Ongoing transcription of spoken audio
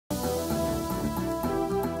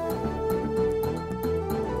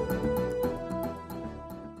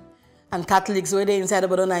And Catholics wey dey inside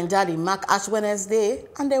Obodo Naija mark Ash Wednesday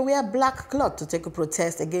and they wear black cloth to take a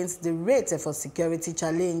protest against the rate for security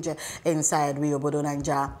challenge inside Obodo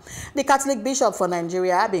Naija. The Catholic Bishop for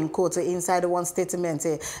Nigeria been quoted inside one statement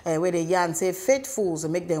where the yarn say faithfuls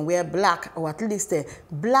make them wear black or at least a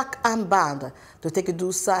black armband to take a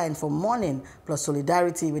do sign for mourning plus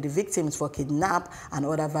solidarity with the victims for kidnap and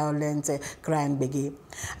other violent crime gbege.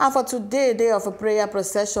 And for today, day of a prayer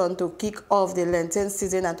procession to kick off the Lenten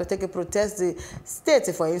season and to take a protest the state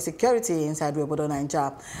for insecurity inside Obodo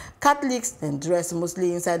Naija. Catholics then dress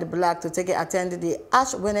mostly inside the black to take attend the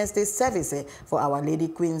Ash Wednesday service for Our Lady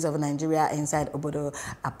Queens of Nigeria inside Obodo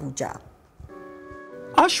Abuja.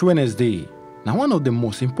 Ash Wednesday now one of the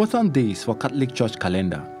most important days for Catholic Church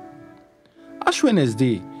calendar. Ash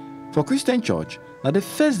Wednesday for Christian Church now the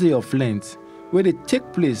first day of Lent where they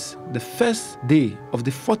take place the first day of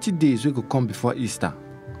the 40 days we could come before Easter.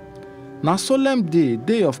 Now solemn day,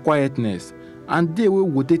 day of quietness, and day where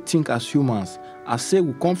would they think as humans, as say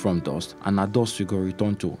we come from dust, and at dust we go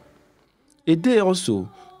return to. A day also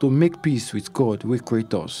to make peace with God we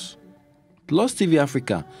create us. Plus TV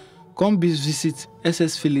Africa, come visit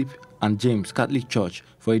SS Philip and James Catholic Church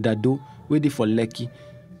for Idado, where they for Lekki,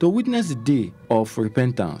 to witness the day of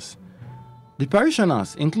repentance. The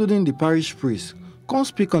parishioners, including the parish priest, come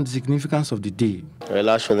speak on the significance of the day.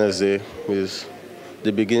 Ash Wednesday is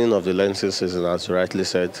the beginning of the Lenten season, as you rightly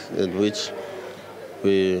said, in which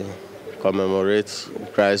we commemorate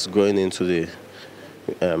Christ going into the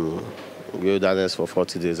wilderness for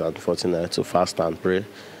 40 days and 40 nights to fast and pray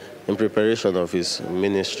in preparation of his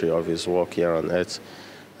ministry, of his work here on earth.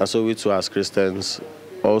 And so we too as Christians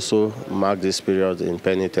also mark this period in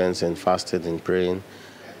penitence, in fasting, in praying,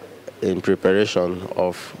 in preparation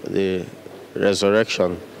of the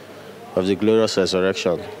resurrection, of the glorious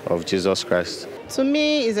resurrection of Jesus Christ. To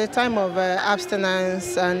me, it's a time of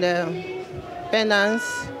abstinence and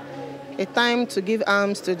penance, a time to give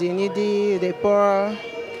alms to the needy, the poor,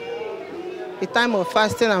 a time of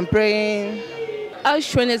fasting and praying.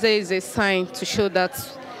 Ash Wednesday is a sign to show that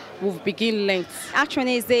we've begun Lent. Ash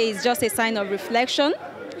Wednesday is just a sign of reflection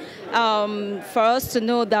for us to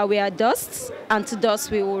know that we are dust, and to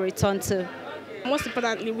dust we will return to. Most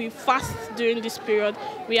importantly, we fast during this period.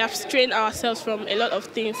 We have strained ourselves from a lot of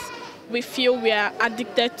things we feel we are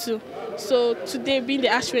addicted to. So today, being the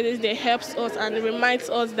Ash Wednesday helps us and reminds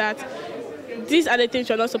us that these are the things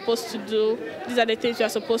you're not supposed to do, these are the things you're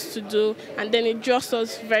supposed to do, and then it draws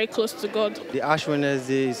us very close to God. The Ash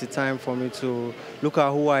Wednesday is a time for me to look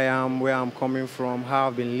at who I am, where I'm coming from, how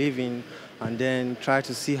I've been living, and then try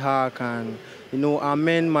to see how I can,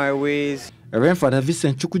 amend my ways. Reverend Father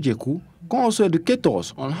Vincent Chukwujeku can also educate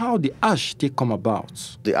us on how the ash take come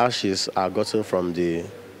about. The ashes are gotten from the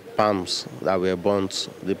palms that were burnt,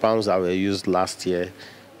 the palms that were used last year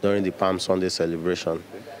during the Palm Sunday celebration,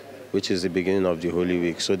 which is the beginning of the Holy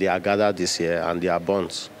Week. So they are gathered this year and they are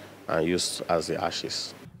burnt and used as the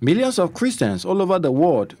ashes. Millions of Christians all over the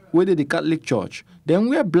world, whether the Catholic Church, then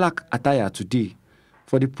wear black attire today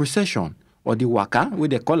for the procession or the waka, where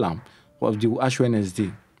they call them, of the Ash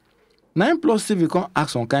Wednesday. 9+ TV can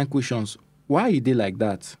ask some kind of questions. Why is it like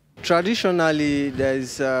that? Traditionally,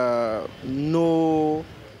 there's no,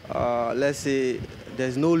 let's say,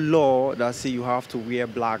 there's no law that say you have to wear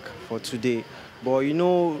black for today. But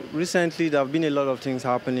recently there have been a lot of things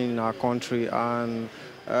happening in our country, and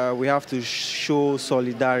we have to show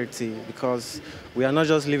solidarity because we are not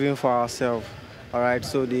just living for ourselves. All right,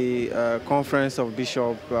 so the Conference of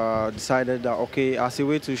Bishops decided that, okay, as a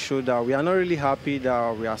way to show that we are not really happy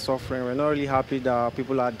that we are suffering, we're not really happy that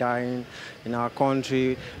people are dying in our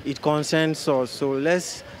country, it concerns us. So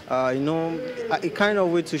let's, a kind of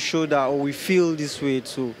way to show that we feel this way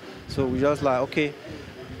too. So we just like, okay,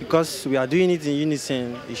 because we are doing it in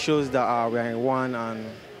unison, it shows that we are in one,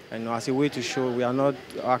 and as a way to show we are not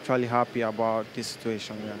actually happy about this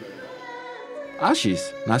situation. Yeah.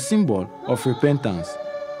 Ashes na symbol of repentance,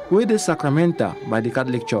 where they sacramental by the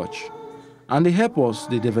Catholic Church, and they help us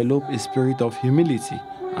to develop a spirit of humility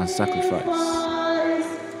and sacrifice.